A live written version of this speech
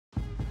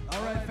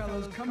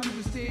fellas. Coming to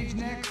the stage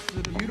next,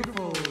 the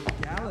beautiful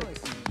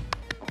Galaxy.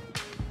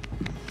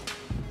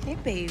 Hey,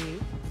 baby.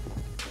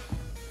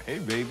 Hey,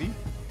 baby.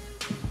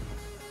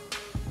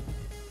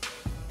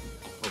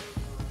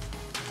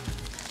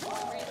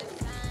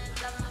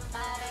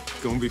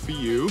 It's gonna be for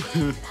you.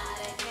 You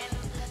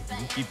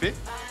can keep it.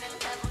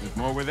 There's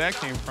more where that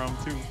came from,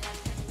 too.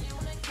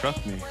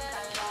 Trust me.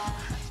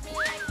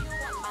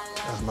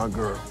 That's my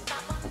girl.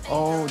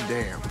 Oh,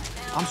 damn.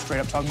 I'm straight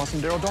up talking about some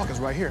Daryl Dawkins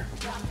right here.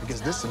 I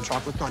guess this is some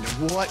chocolate thunder.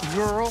 What,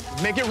 girl?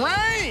 Make it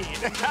rain!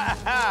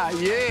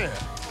 Yeah.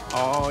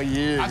 Oh,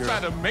 yeah, I girl.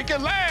 tried to make it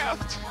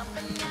last.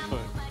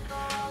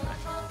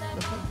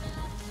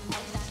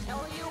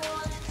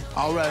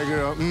 All right,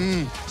 girl.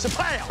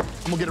 Chappelle!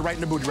 I'm gonna get it right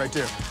in the booty right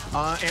there.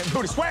 And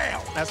booty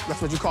swell! That's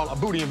what you call a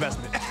booty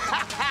investment.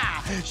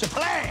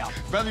 Chappelle!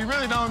 Brother, you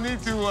really don't need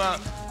to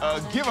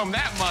give them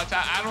that much.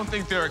 I don't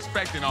think they're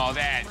expecting all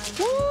that.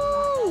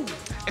 Woo!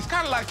 It's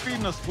kind of like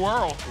feeding a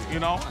squirrel, you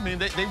know? I mean,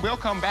 they will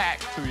come back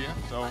to you,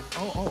 so.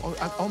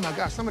 Oh, my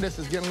gosh, some of this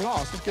is getting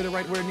lost. Let's get it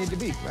right where it needs to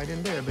be. Right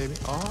in there, baby.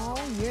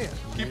 Oh, yeah.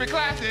 Keep it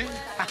classy.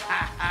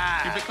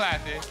 Keep it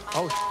classy.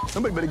 Oh,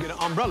 somebody better get an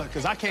umbrella,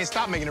 because I can't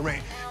stop making it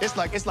rain. It's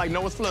like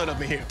Noah's flood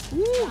up in here.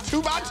 Woo,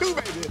 2 by 2,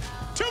 baby.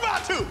 2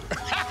 by 2.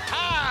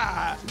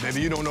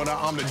 Baby, you don't know that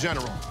I'm the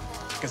general,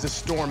 because it's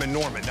Storm and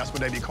Norman. That's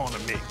what they be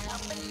calling me.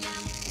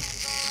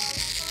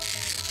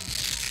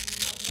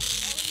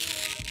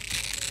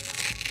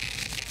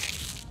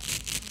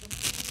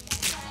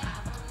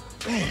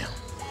 Damn.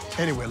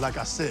 Anyway, like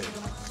I said,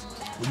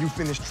 when you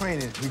finish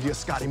training, we get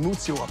Scotty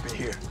Muzio up in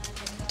here.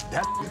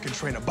 That can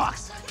train a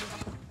boxer.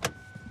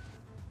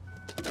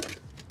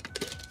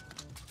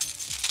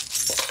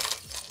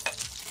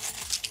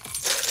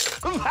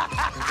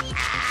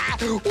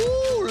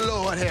 Ooh,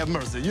 Lord have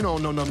mercy. You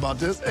don't know nothing about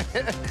this.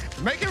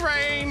 Make it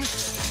rain.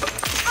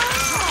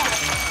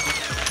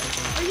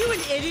 Oh! Are you an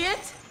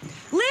idiot?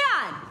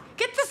 Leon,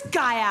 get this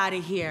guy out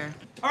of here.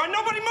 All right,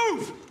 nobody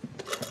move.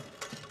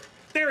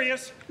 There he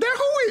is. There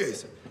who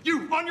is?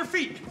 You, on your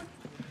feet.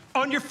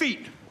 On your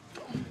feet.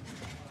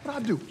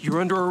 What'd I do?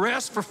 You're under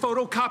arrest for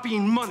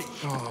photocopying money.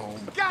 Oh,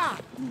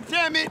 God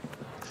damn it.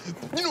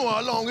 You know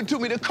how long it took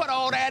me to cut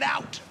all that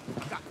out?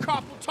 Got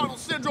carpal tunnel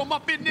syndrome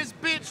up in this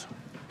bitch.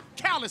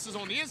 Calluses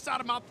on the inside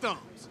of my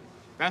thumbs.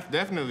 That's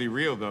definitely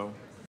real, though.